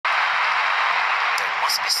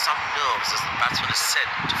Must be some nerves as the batsman is set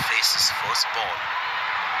to face his first ball.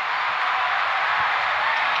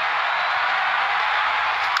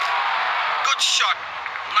 Good shot.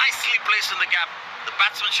 Nicely placed in the gap. The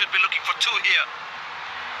batsman should be looking for two here.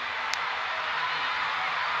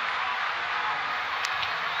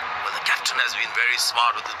 Well, the captain has been very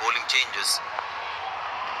smart with his bowling changes.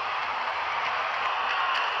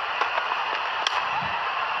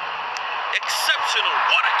 Exceptional.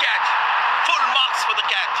 What a catch. Full marks for the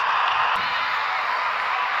catch.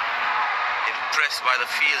 Impressed by the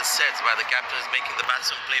field sets by the captain is making the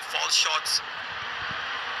batsman play false shots.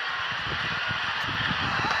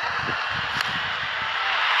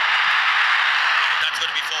 That's going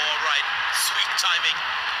to be for all right. Sweet timing.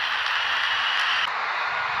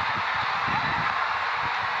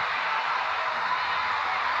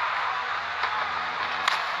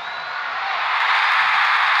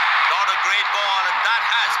 Not a great ball, and that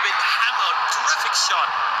has been hammered. Terrific shot.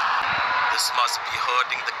 This must be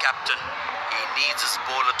hurting the captain. He needs his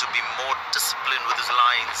bowler to be more disciplined with his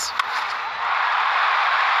lines.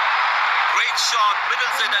 Great shot,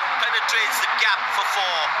 middles it and penetrates the gap for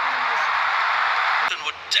four. Captain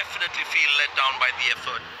would definitely feel let down by the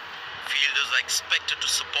effort. Fielders are expected to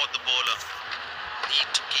support the bowler. Need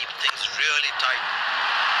to keep things really tight.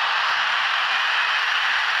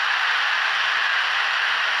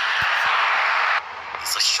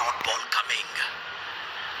 It's a short ball coming.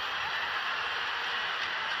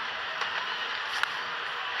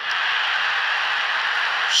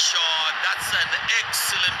 Shot, that's an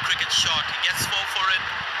excellent cricket shot. He gets four for it.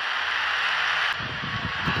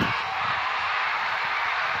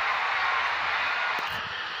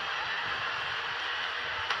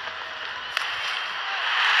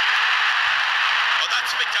 Oh,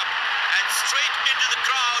 that's picked up and straight into the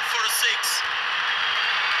crowd for a six.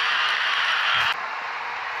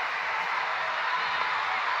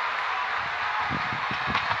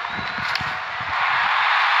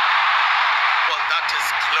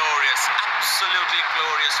 Glorious, absolutely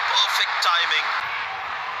glorious, perfect timing.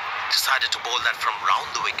 Decided to bowl that from round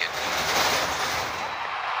the wicket.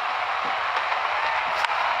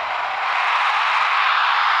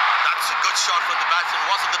 That's a good shot from the batsman.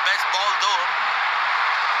 Wasn't the best ball though.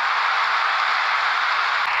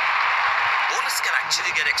 Bowlers can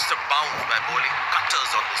actually get extra bounce by bowling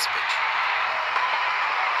cutters on this pitch.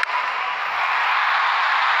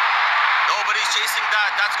 Nobody's chasing that.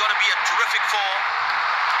 That's going to be a terrific four.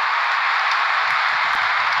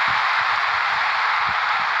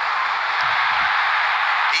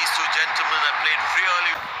 These two gentlemen have played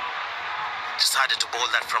really. Decided to bowl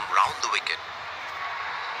that from round the wicket.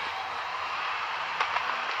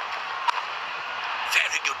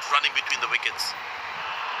 Very good running between the wickets.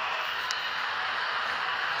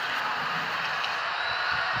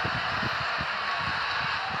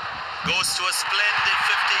 Goes to a splendid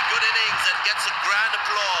 50, good innings and gets a grand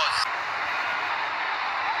applause.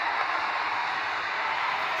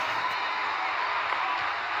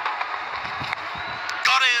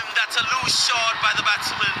 Got him, that's a loose shot by the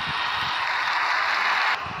batsman.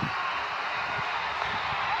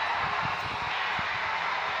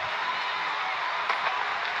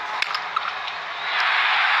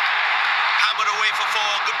 Hammered away for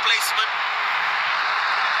four, good placement.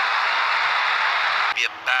 Be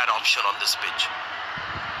a bad option on this pitch.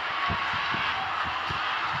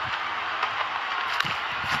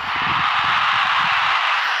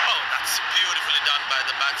 Oh, that's beautifully done by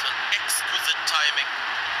the batsman. Exquisite timing.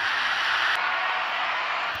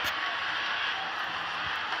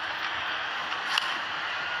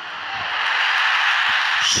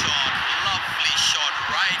 Shot, lovely shot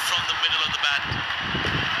right from the middle of the bat.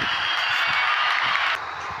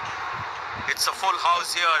 It's a full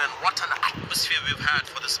house here, and what an atmosphere we've had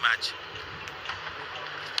for this match.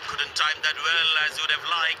 Couldn't time that well as you would have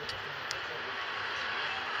liked.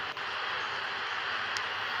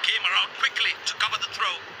 Came around quickly to cover the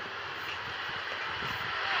throw.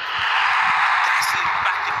 Dazzling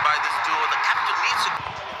batting by this duo. The captain needs to.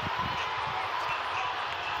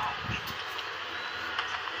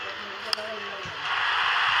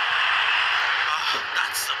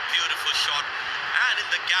 That's a beautiful shot, and in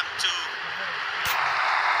the gap too.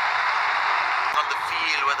 On the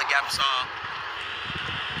field where the gaps are.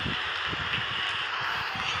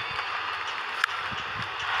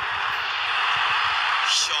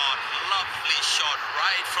 Shot, lovely shot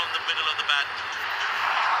right from the middle of the bat.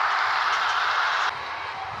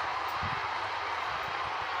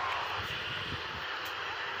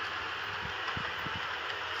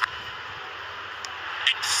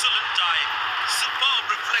 Excellent time, superb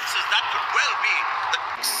reflexes. That could well be the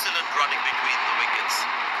excellent running between the wickets.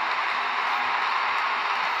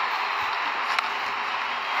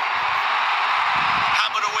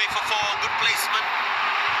 placement.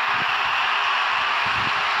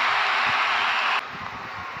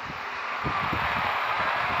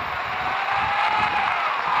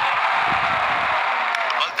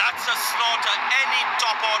 Well, that's a slaughter any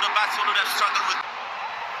top order batsman would have struggled with.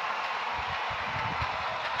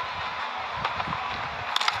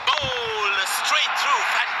 Bowl straight through,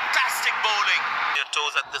 fantastic bowling. Your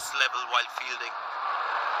toes at this level while fielding.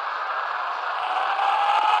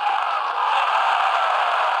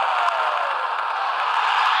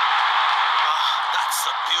 That's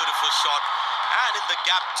a beautiful shot, and in the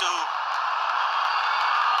gap too.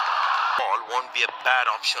 Ball won't be a bad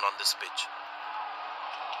option on this pitch.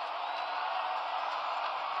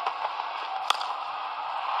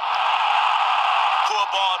 Poor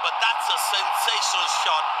ball, but that's a sensational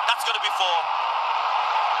shot. That's going to be four.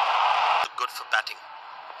 Good for batting.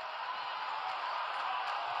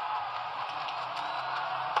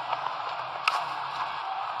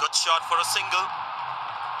 Good shot for a single.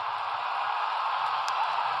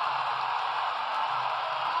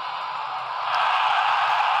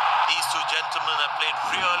 These two gentlemen have played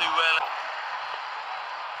really well.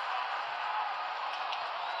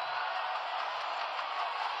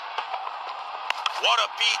 What a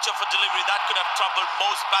peach of a delivery. That could have troubled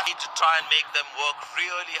most batsmen to try and make them work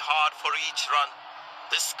really hard for each run.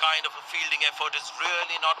 This kind of a fielding effort is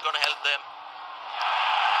really not going to help them.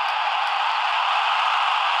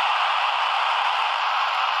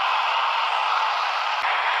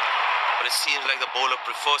 But it seems like the bowler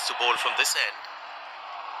prefers to bowl from this end.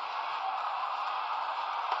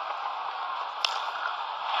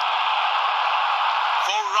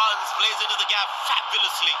 Four runs, plays into the gap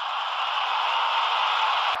fabulously.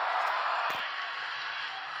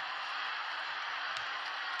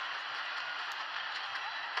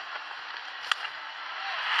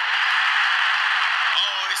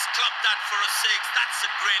 Oh, he's clubbed that for a six. That's a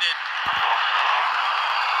great hit.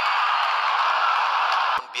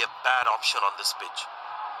 Wouldn't be a bad option on this pitch.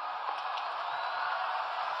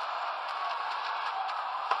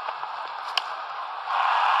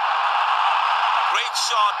 Great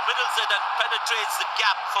shot, middles it and penetrates the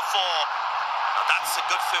gap for four. Now that's a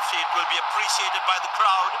good 50. It will be appreciated by the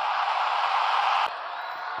crowd.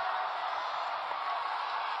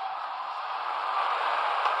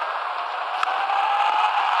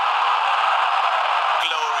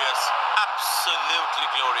 Glorious, absolutely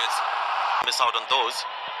glorious. Miss out on those.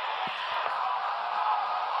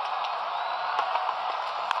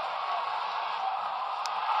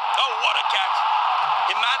 Oh, what a catch.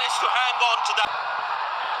 He managed to hang on to that.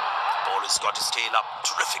 The bowler's got his tail up.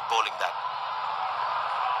 Terrific bowling that.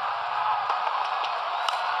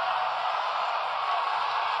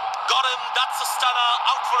 Got him. That's a stunner.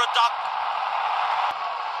 Out for a duck.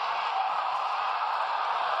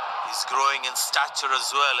 He's growing in stature as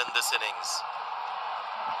well in this innings.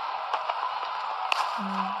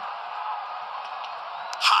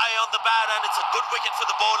 High on the bat, and it's a good wicket for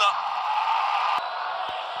the bowler.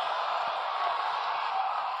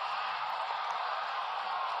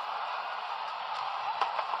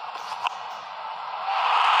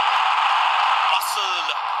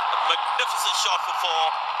 A magnificent shot for four.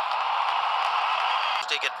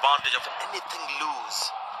 Take advantage of anything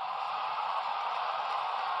loose.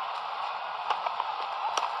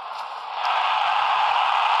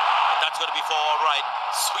 That's going to be four, all right.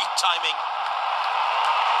 Sweet timing.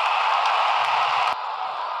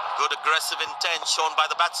 Good aggressive intent shown by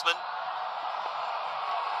the batsman.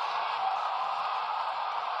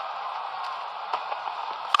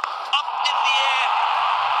 Up in the air.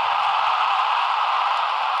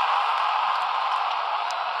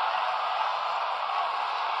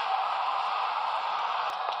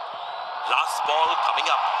 Last ball coming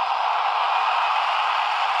up.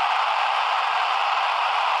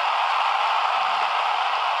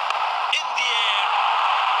 In the air.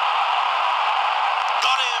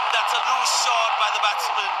 Got him. That's a loose shot by the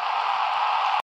batsman.